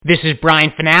This is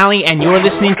Brian Fanale, and you're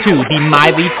listening to the My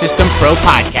Lead System Pro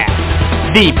podcast,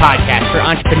 the podcast for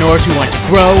entrepreneurs who want to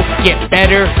grow, get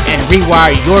better, and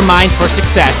rewire your mind for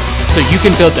success so you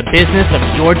can build the business of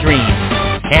your dreams.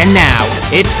 And now,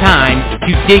 it's time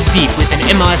to dig deep with an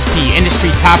MLSP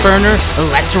industry top earner.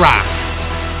 Let's rock.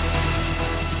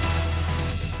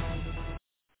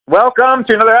 Welcome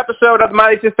to another episode of the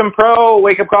My Lead System Pro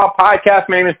Wake Up Call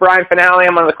podcast. My name is Brian Fanale.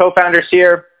 I'm one of the co-founders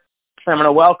here. I'm going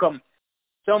to welcome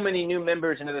so many new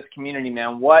members into this community,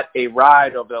 man. What a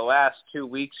ride over the last 2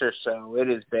 weeks or so. It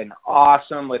has been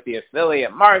awesome with the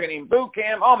affiliate marketing boot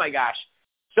camp. Oh my gosh,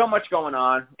 so much going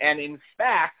on. And in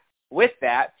fact, with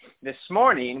that, this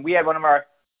morning we had one of our,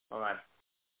 hold on.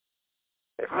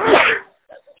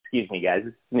 Excuse me, guys.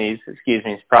 Sneeze. Excuse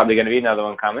me. It's probably going to be another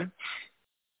one coming.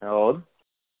 Hold.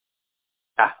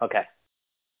 Okay.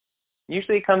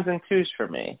 Usually it comes in twos for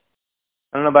me.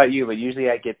 I don't know about you, but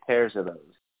usually I get pairs of those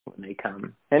when they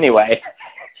come. Anyway,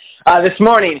 this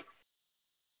morning,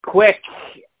 quick,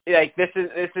 like this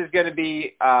is going to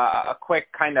be a quick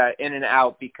kind of in and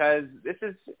out because this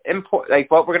is important.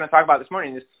 Like what we're going to talk about this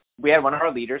morning is we had one of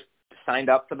our leaders signed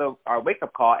up for our wake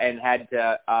up call and had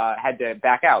to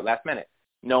back out last minute.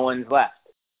 No one's left,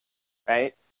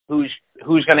 right? Who's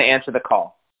going to answer the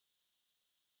call?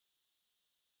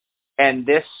 And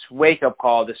this wake up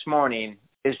call this morning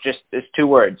is two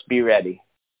words: be ready.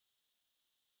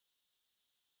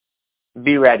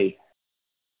 Be ready.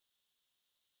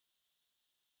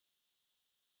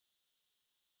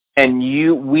 And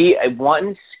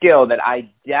one skill that I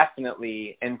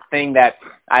definitely, and thing that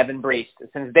I've embraced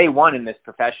since day one in this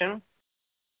profession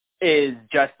is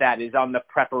just that, is on the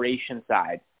preparation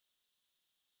side.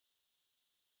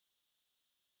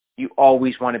 You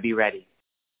always want to be ready.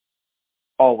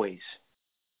 Always.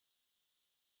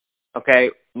 Okay?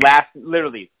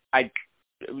 Literally,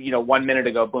 1 minute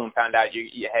ago, boom, found out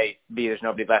hey, B, there's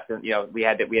nobody left. We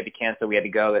had to cancel. We had to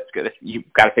go. That's good. You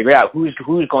got to figure out who's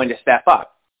going to step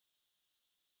up.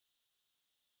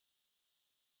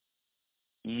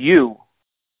 You.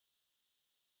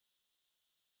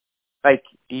 Like,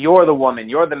 you're the woman.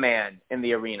 You're the man in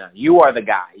the arena. You are the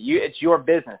guy. It's your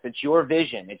business. It's your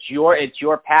vision. It's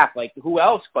your path. Like, who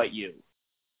else but you?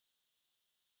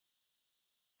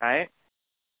 Right?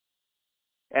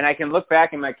 And I can look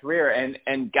back in my career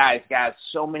and guys,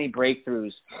 so many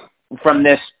breakthroughs from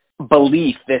this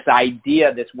belief, this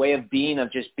idea, this way of being,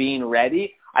 of just being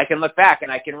ready. I can look back and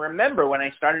I can remember when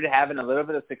I started having a little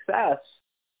bit of success,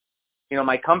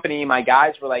 my company, my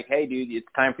guys were like, hey, dude, it's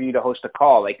time for you to host a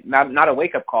call. Like, not a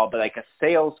wake-up call, but like a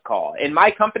sales call. In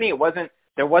my company,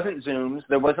 there wasn't Zooms.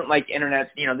 There wasn't like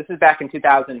internet. This is back in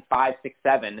 2005, 6,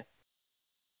 7,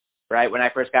 right? When I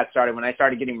first got started, when I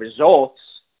started getting results,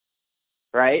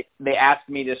 right? They asked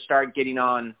me to start getting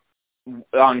on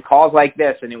calls like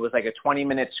this, and it was like a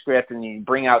 20-minute script, and you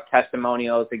bring out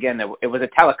testimonials. Again, it was a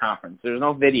teleconference. There was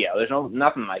no video. There's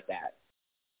nothing like that.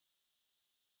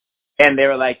 And they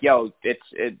were like, yo,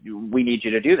 we need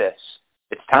you to do this.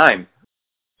 It's time.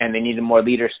 And they needed more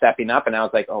leaders stepping up, and I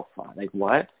was like, oh, fuck, like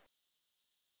what?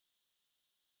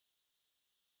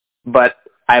 But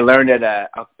I learned at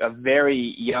a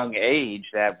very young age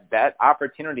that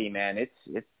opportunity, man,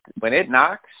 it's when it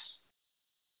knocks,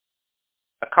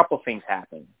 a couple things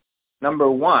happen. Number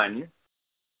one,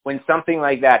 when something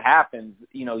like that happens,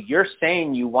 you're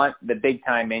saying you want the big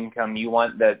time income, you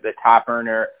want the top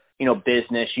earner,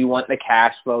 business, you want the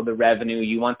cash flow, the revenue,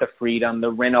 you want the freedom,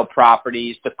 the rental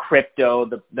properties, the crypto,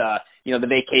 the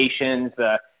vacations,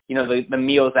 the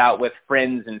meals out with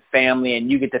friends and family,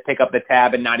 and you get to pick up the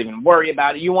tab and not even worry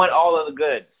about it. You want all of the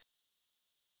goods.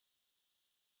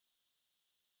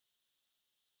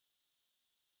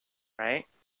 Right?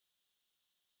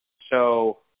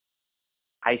 So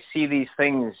I see these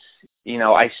things,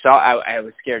 I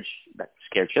was scared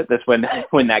shitless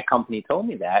when that company told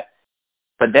me that.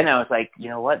 But then I was like, you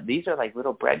know what? These are like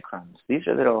little breadcrumbs. This is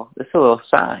a little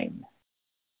sign.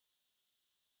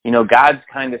 God's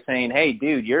kind of saying, hey,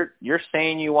 dude, you're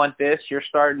saying you want this. You're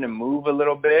starting to move a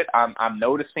little bit. I'm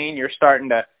noticing you're starting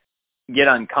to get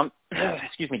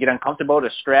uncomfortable, to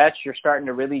stretch. You're starting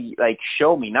to really like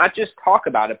show me, not just talk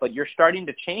about it, but you're starting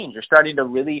to change. You're starting to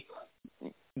really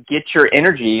get your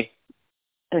energy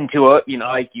into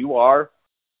like you are,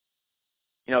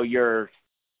 your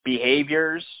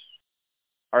behaviors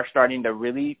are starting to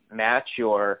really match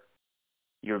your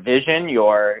vision,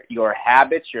 your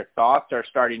habits, your thoughts are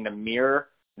starting to mirror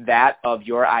that of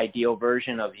your ideal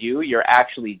version of you. You're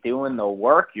actually doing the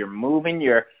work. You're moving.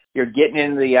 You're getting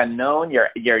into the unknown.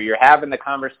 You're having the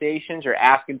conversations. You're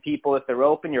asking people if they're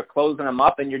open. You're closing them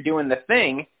up, and you're doing the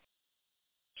thing.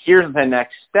 Here's the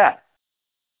next step.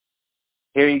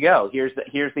 Here you go. Here's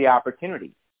the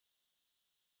opportunity.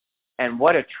 And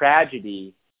what a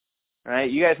tragedy, right?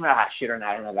 You guys know, I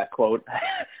don't know that quote,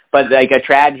 but like a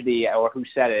tragedy, or who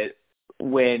said it,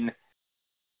 when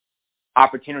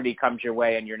opportunity comes your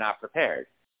way and you're not prepared.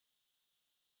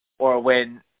 Or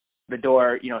when the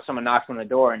door, someone knocks on the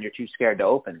door and you're too scared to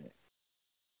open it.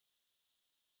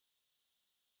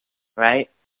 Right?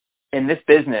 In this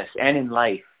business and in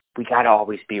life, we got to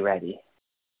always be ready.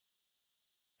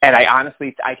 And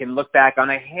I can look back on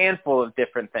a handful of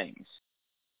different things.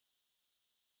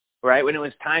 Right? When it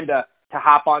was time to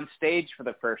hop on stage for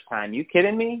the first time. You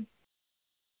kidding me?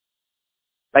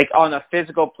 Like on a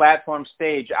physical platform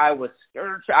stage, I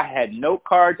had note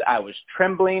cards. I was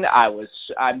trembling. It was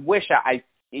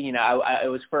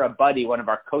for a buddy, one of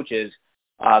our coaches,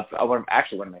 one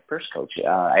of my first coach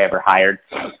I ever hired.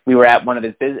 We were at one of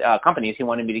his companies. He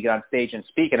wanted me to get on stage and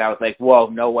speak, and I was like, whoa,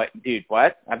 no, what, dude,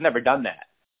 what? I've never done that.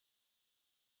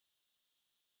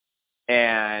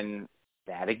 And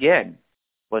that again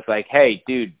was like, hey,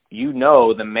 dude,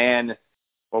 the man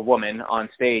or woman on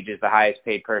stage is the highest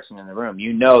paid person in the room.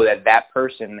 You know that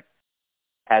person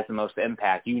has the most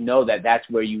impact. You know that's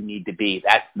where you need to be.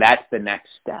 That's the next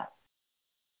step.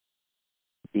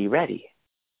 Be ready.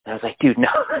 And I was like, dude,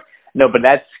 no, but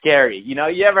that's scary. You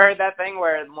ever heard that thing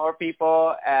where more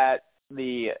people at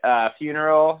the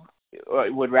funeral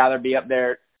would rather be up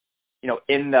there,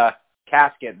 in the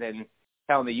casket than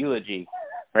telling the eulogy,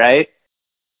 right?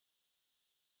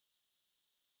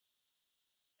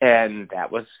 And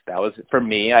that was for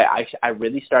me. I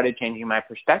really started changing my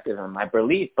perspective and my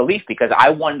belief because I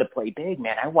wanted to play big,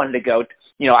 man. I wanted to go.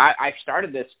 I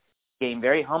started this game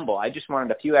very humble. I just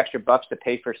wanted a few extra bucks to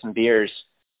pay for some beers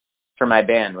for my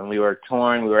band. When we were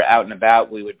touring, we were out and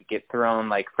about. We would get thrown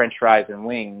like French fries and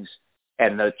wings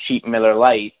and the cheap Miller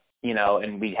Lite,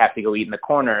 and we'd have to go eat in the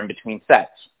corner in between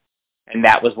sets. And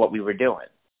that was what we were doing.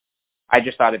 I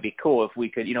just thought it'd be cool if we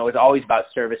could, it was always about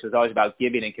service. It was always about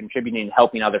giving and contributing and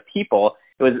helping other people.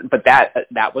 But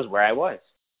that was where I was.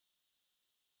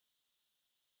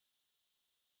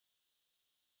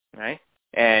 Right?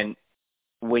 And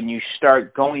when you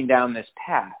start going down this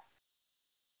path,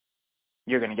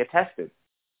 you're going to get tested.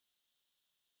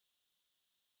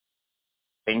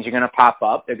 Things are going to pop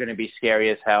up. They're going to be scary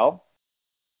as hell.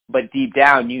 But deep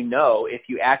down, if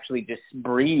you actually just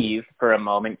breathe for a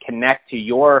moment, connect to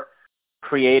your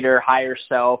creator, higher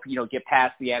self, get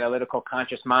past the analytical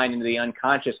conscious mind into the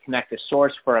unconscious, connect to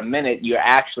source for a minute, you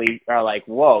actually are like,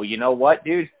 whoa, you know what,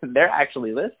 dude? They're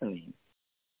actually listening.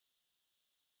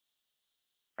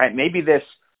 Right? Maybe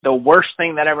the worst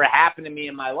thing that ever happened to me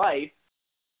in my life,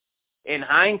 in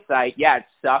hindsight, yeah, it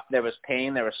sucked. There was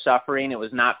pain. There was suffering. It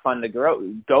was not fun to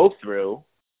go through.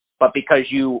 But because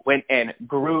you went and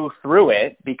grew through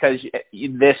it, because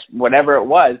whatever it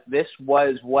was, this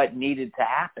was what needed to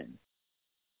happen.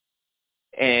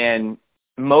 And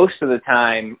most of the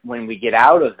time when we get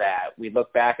out of that, we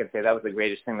look back and say, that was the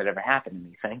greatest thing that ever happened to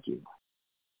me. Thank you.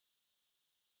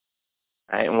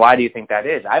 Right? And why do you think that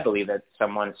is? I believe that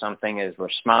something is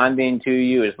responding to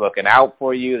you, is looking out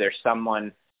for you. There's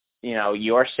someone,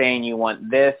 you're saying you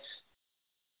want this,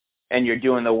 and you're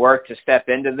doing the work to step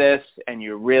into this, and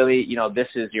you're really, this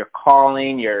is your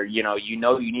calling. You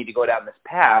need to go down this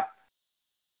path.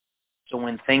 So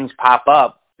when things pop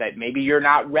up that maybe you're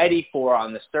not ready for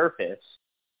on the surface,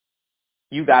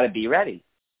 you got to be ready.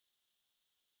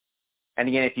 And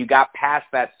again, if you got past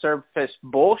that surface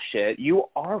bullshit, you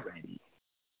are ready.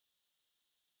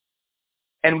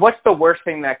 And what's the worst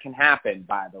thing that can happen,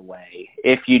 by the way,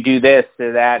 if you do this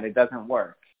or that and it doesn't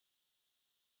work?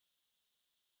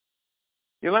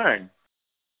 You learn.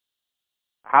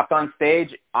 I hopped on stage.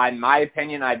 In my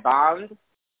opinion, I bombed.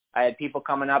 I had people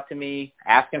coming up to me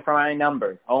asking for my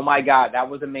number. Oh, my God, that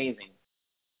was amazing.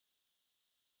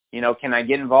 Can I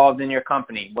get involved in your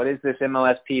company? What is this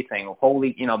MLSP thing?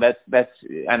 Holy, that's,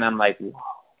 and I'm like, whoa.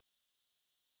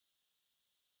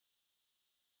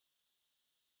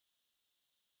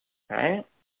 Right?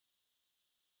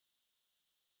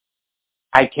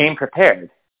 I came prepared,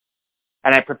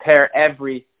 and I prepare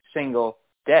every single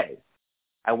day.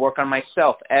 I work on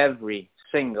myself every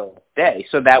single day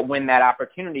so that when that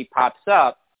opportunity pops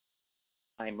up,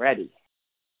 I'm ready.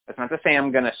 That's not to say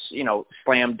I'm going to,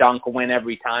 slam dunk win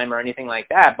every time or anything like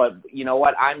that, but you know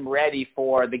what? I'm ready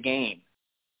for the game.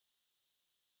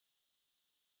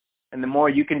 And the more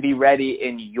you can be ready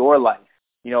in your life,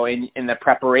 in the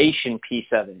preparation piece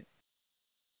of it,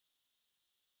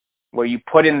 where you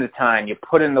put in the time, you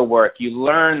put in the work, you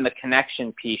learn the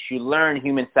connection piece, you learn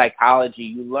human psychology,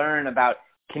 you learn about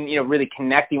really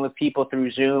connecting with people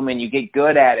through Zoom, and you get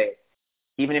good at it.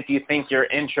 even if you think you're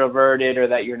introverted or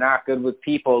that you're not good with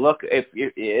people, look, if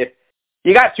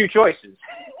you got two choices,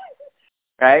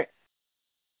 right?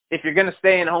 If you're going to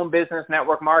stay in home business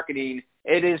network marketing,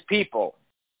 it is people.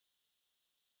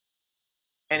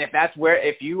 And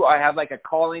if you have like a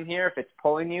calling here, if it's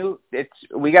pulling you,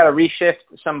 we got to reshift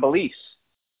some beliefs.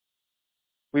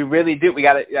 We really do. We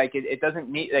got to, like, it doesn't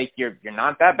need, like, you're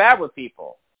not that bad with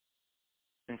people.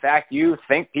 In fact, you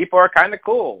think people are kind of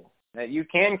cool, that you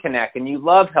can connect, and you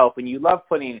love helping, you love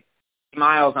putting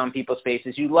smiles on people's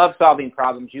faces, you love solving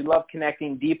problems, you love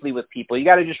connecting deeply with people. You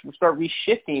got to just start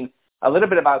reshifting a little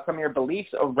bit about some of your beliefs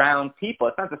around people.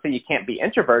 It's not to say you can't be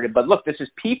introverted, but look, this is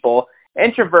people.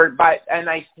 Introvert and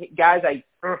I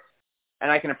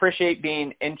can appreciate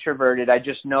being introverted. I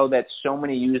just know that so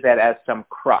many use that as some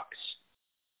crux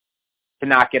to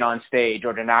not get on stage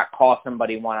or to not call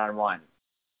somebody one-on-one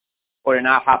or to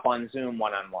not hop on Zoom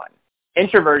one-on-one.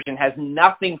 Introversion has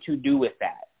nothing to do with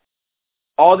that.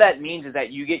 All that means is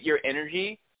that you get your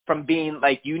energy from being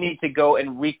like, you need to go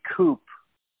and recoup.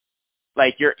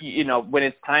 Like when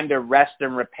it's time to rest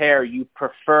and repair, you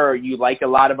like a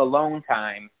lot of alone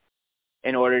time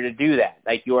in order to do that.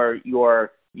 Like your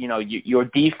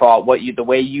default, the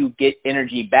way you get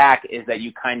energy back is that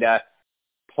you kind of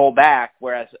pull back,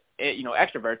 whereas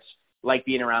extroverts like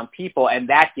being around people, and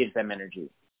that gives them energy.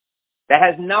 That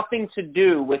has nothing to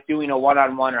do with doing a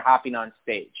one-on-one or hopping on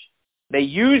stage. They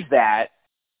use that.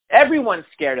 Everyone's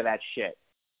scared of that shit.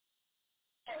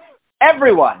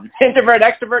 Everyone, introvert,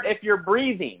 extrovert, if you're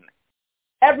breathing,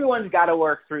 everyone's got to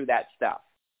work through that stuff.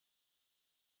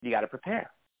 You got to prepare.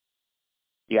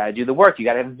 You got to do the work. You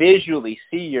got to visually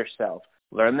see yourself,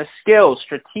 learn the skills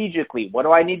strategically. What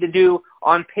do I need to do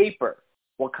on paper?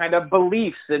 What kind of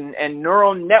beliefs and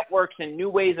neural networks and new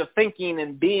ways of thinking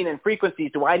and being and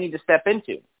frequencies do I need to step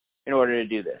into in order to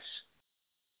do this?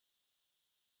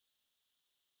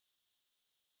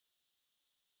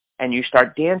 And you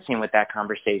start dancing with that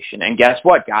conversation. And guess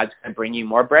what? God's going to bring you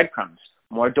more breadcrumbs,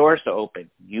 more doors to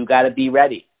open. You got to be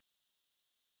ready.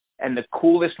 And the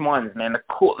coolest ones, man,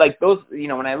 like those,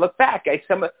 when I look back,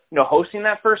 hosting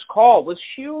that first call was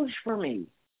huge for me.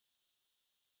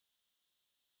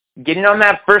 Getting on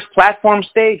that first platform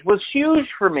stage was huge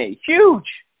for me. Huge.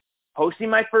 Hosting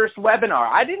my first webinar.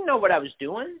 I didn't know what I was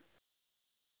doing.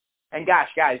 And gosh,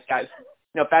 guys,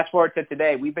 fast forward to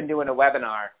today, we've been doing a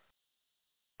webinar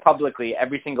publicly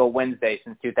every single Wednesday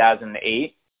since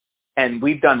 2008. And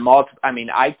we've done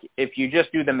if you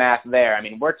just do the math there,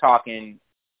 we're talking,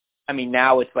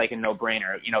 now it's like a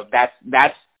no-brainer.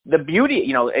 That's the beauty,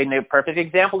 in a perfect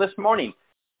example this morning,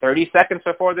 30 seconds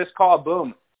before this call,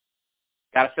 boom,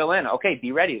 got to fill in. Okay,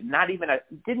 be ready.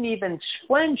 Didn't even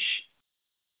flinch.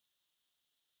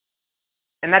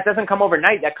 And that doesn't come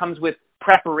overnight. That comes with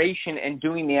preparation and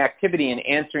doing the activity and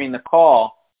answering the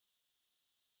call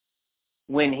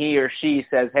when he or she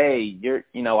says, hey,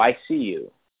 I see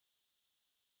you.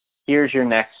 Here's your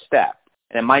next step.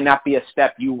 And it might not be a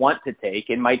step you want to take.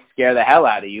 It might scare the hell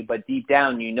out of you, but deep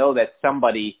down you know that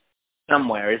somebody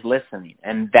somewhere is listening,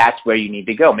 and that's where you need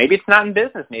to go. Maybe it's not in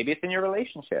business. Maybe it's in your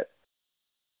relationship.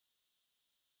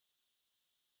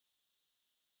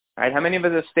 Right? How many of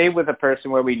us have stayed with a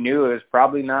person where we knew it was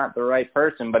probably not the right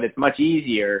person, but it's much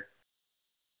easier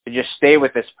to just stay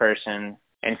with this person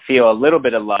and feel a little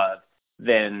bit of love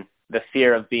than the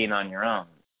fear of being on your own.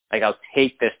 Like, I'll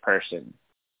take this person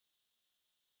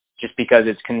just because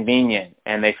it's convenient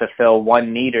and they fulfill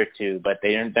one need or two, but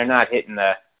they're not hitting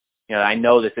the, I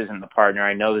know this isn't the partner,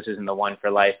 I know this isn't the one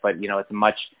for life, but, it's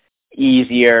much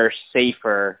easier,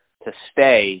 safer to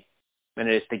stay than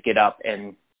it is to get up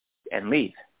and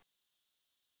leave.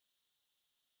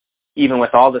 Even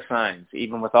with all the signs,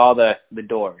 even with all the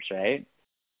doors, right?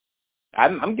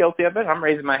 I'm guilty of it. I'm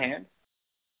raising my hand.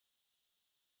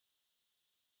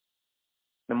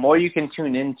 The more you can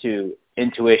tune into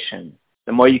intuition,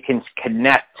 the more you can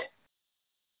connect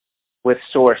with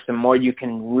source, the more you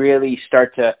can really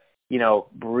start to,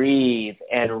 breathe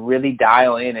and really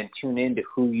dial in and tune into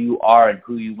who you are and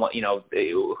who you want,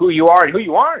 who you are and who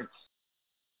you aren't.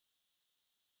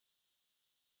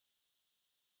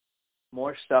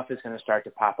 More stuff is going to start to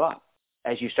pop up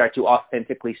as you start to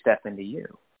authentically step into you.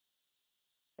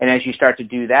 And as you start to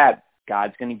do that,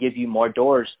 God's going to give you more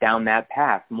doors down that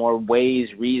path, more ways,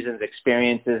 reasons,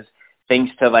 experiences, things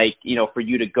to for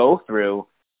you to go through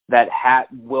that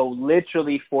will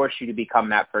literally force you to become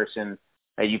that person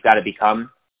that you've got to become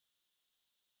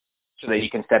so that you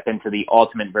can step into the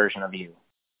ultimate version of you,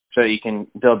 so that you can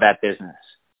build that business,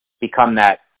 become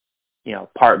that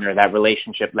partner, that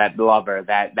relationship, that lover,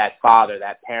 that father,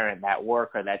 that parent, that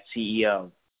worker, that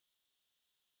CEO.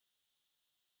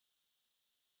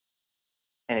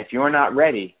 And if you're not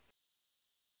ready,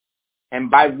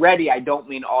 and by ready, I don't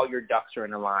mean all your ducks are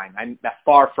in a line. I'm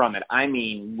far from it. I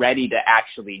mean ready to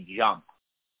actually jump.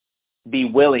 Be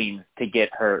willing to get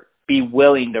hurt. Be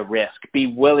willing to risk. Be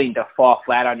willing to fall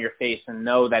flat on your face and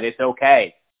know that it's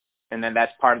okay. And then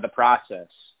that's part of the process.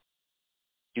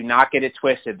 Do not get it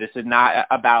twisted. This is not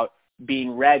about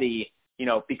being ready,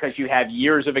 because you have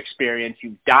years of experience.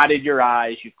 You've dotted your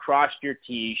I's. You've crossed your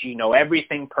T's. You know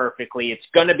everything perfectly. It's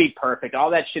going to be perfect.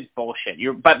 All that shit's bullshit.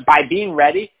 But by being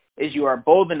ready is you are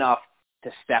bold enough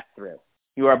to step through.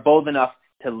 You are bold enough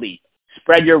to leap.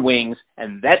 Spread your wings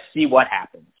and let's see what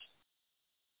happens.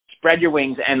 Spread your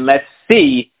wings and let's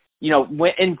see,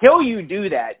 until you do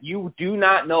that, you do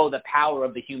not know the power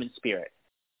of the human spirit.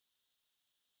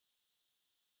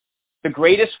 The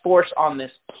greatest force on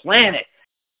this planet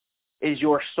is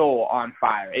your soul on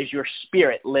fire, is your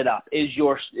spirit lit up,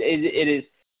 it is,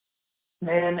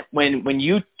 man, when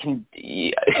you can,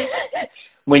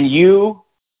 when you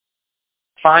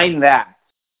find that,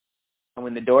 and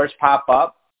when the doors pop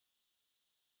up,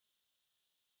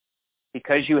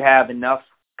 because you have enough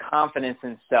confidence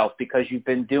in self, because you've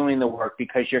been doing the work,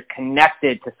 because you're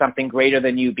connected to something greater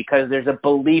than you, because there's a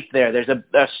belief there, there's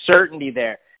a certainty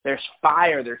there, there's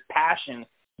fire, there's passion,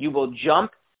 you will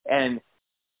jump and,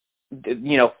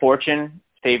 fortune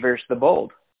favors the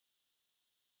bold.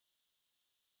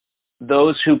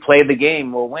 Those who play the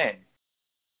game will win.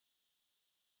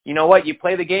 You know what? You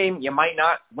play the game, you might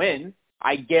not win.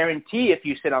 I guarantee if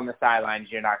you sit on the sidelines,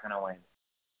 you're not going to win.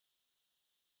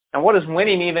 And what does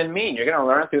winning even mean? You're going to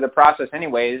learn through the process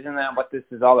anyway. Isn't that what this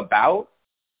is all about?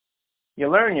 You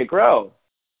learn, you grow.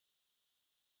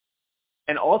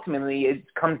 And ultimately, it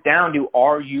comes down to,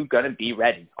 are you going to be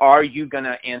ready? Are you going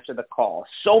to answer the call?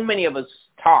 So many of us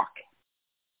talk.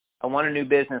 I want a new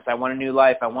business. I want a new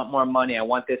life. I want more money. I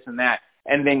want this and that.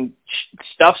 And then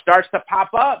stuff starts to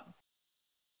pop up.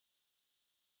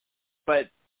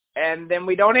 And then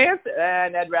we don't answer.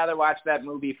 And I'd rather watch that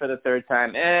movie for the third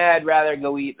time. I'd rather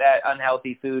go eat that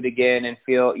unhealthy food again and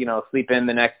feel, sleep in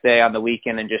the next day on the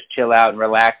weekend and just chill out and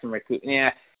relax and recoup.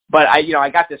 Yeah. But I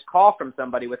got this call from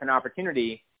somebody with an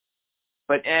opportunity,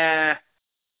 but I'm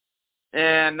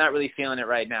not really feeling it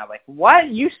right now. Like, what?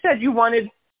 You said you wanted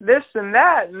this and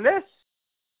that and this,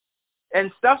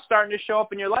 and stuff's starting to show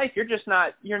up in your life.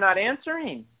 You're not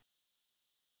answering.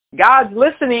 God's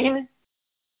listening.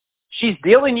 She's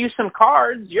dealing you some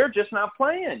cards. You're just not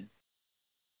playing.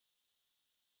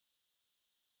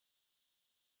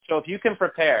 So if you can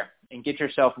prepare and get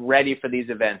yourself ready for these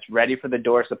events, ready for the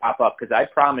doors to pop up, because I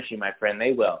promise you, my friend,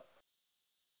 they will.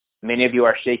 Many of you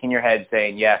are shaking your head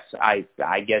saying, yes, I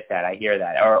get that. I hear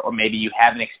that. Or maybe you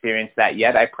haven't experienced that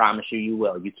yet. I promise you, you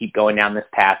will. You keep going down this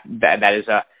path. That is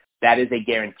a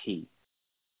guarantee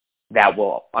that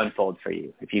will unfold for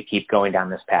you if you keep going down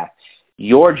this path.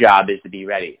 Your job is to be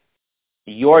ready.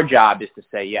 Your job is to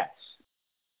say yes.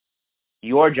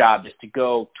 Your job is to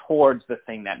go towards the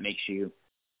thing that makes you,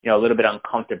 a little bit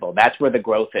uncomfortable. That's where the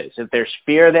growth is. If there's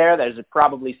fear there, there's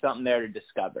probably something there to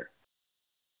discover.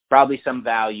 Probably some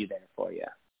value there for you.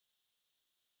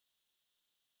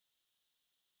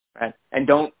 Right? And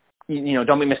don't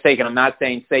be mistaken. I'm not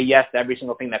saying say yes to every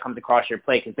single thing that comes across your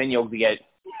plate, because then you'll get,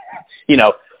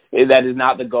 that is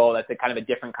not the goal. That's a kind of a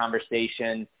different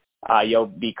conversation. You'll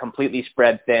be completely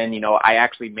spread thin. I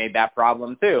actually made that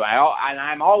problem too.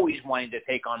 I'm always wanting to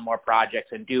take on more projects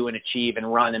and do and achieve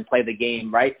and run and play the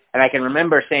game, right? And I can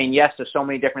remember saying yes to so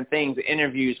many different things,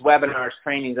 interviews, webinars,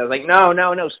 trainings. I was like,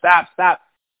 no, stop.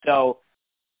 So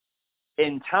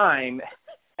in time,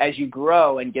 as you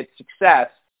grow and get success,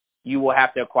 you will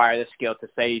have to acquire the skill to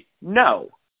say no.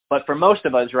 But for most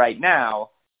of us right now,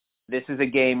 this is a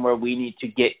game where we need to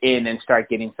get in and start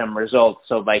getting some results.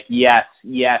 So yes,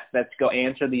 let's go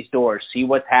answer these doors. See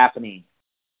what's happening.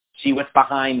 See what's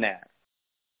behind that.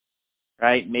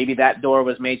 Right? Maybe that door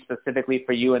was made specifically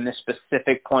for you in this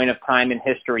specific point of time in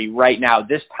history right now.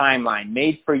 This timeline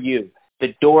made for you.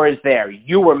 The door is there.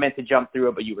 You were meant to jump through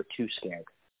it, but you were too scared.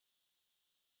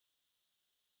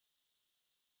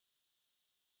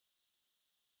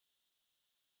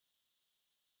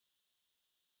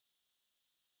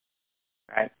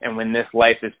 Right? And when this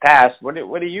life is past, what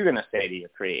are you going to say to your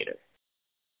creator?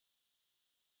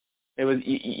 It was,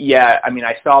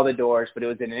 I saw the doors, but it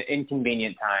was an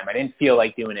inconvenient time. I didn't feel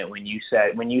like doing it when you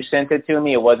sent it to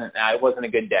me. It wasn't a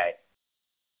good day.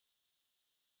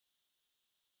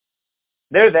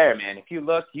 They're there, man. If you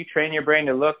look, you train your brain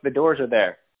to look, the doors are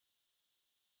there.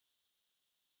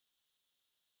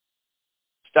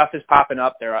 Stuff is popping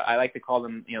up there. I like to call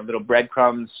them, little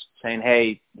breadcrumbs saying,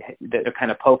 hey, they're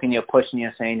kind of poking you, pushing you,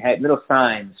 saying, hey, little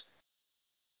signs.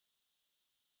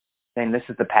 saying this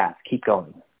is the path, keep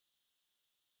going.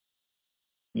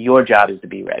 Your job is to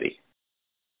be ready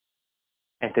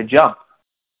and to jump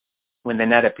when the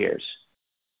net appears,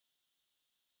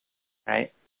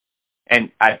 right?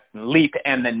 And I leap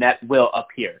and the net will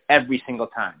appear every single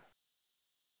time.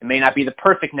 It may not be the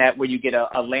perfect net where you get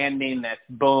a landing that's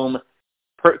boom,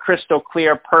 crystal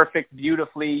clear, perfect,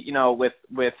 beautifully, with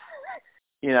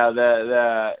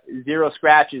the zero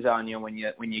scratches on you when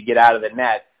you get out of the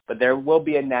net. But there will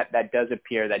be a net that does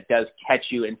appear, that does catch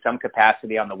you in some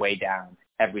capacity on the way down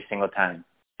every single time.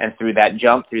 And through that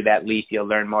jump, through that leap, you'll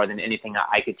learn more than anything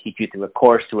I could teach you through a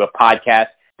course, through a podcast,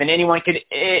 than anyone could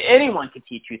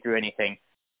teach you through anything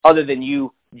other than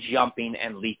you jumping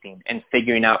and leaping and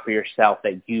figuring out for yourself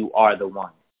that you are the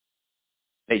one,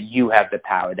 that you have the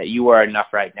power, that you are enough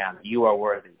right now, that you are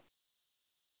worthy.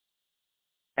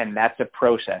 And that's a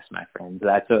process, my friends.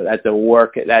 That's a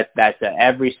work. That's a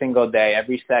every single day,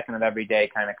 every second of every day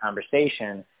kind of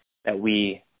conversation that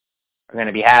we are going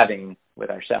to be having with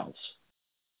ourselves.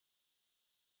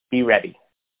 Be ready.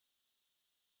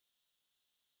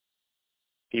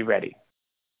 Be ready.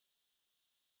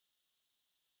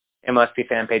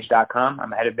 MLSPfanpage.com.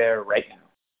 I'm headed there right now.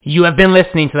 You have been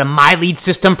listening to the My Lead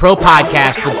System Pro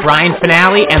podcast with Brian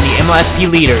Fanale and the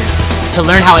MLSP leaders. To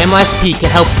learn how MLSP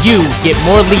can help you get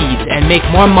more leads and make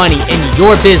more money in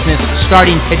your business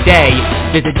starting today,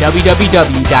 visit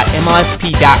www.mlsp.com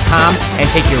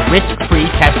and take your risk-free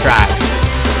test drive.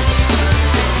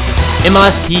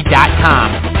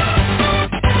 MLSP.com.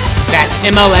 That's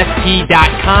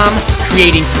MLSP.com,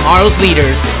 creating tomorrow's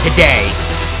leaders today.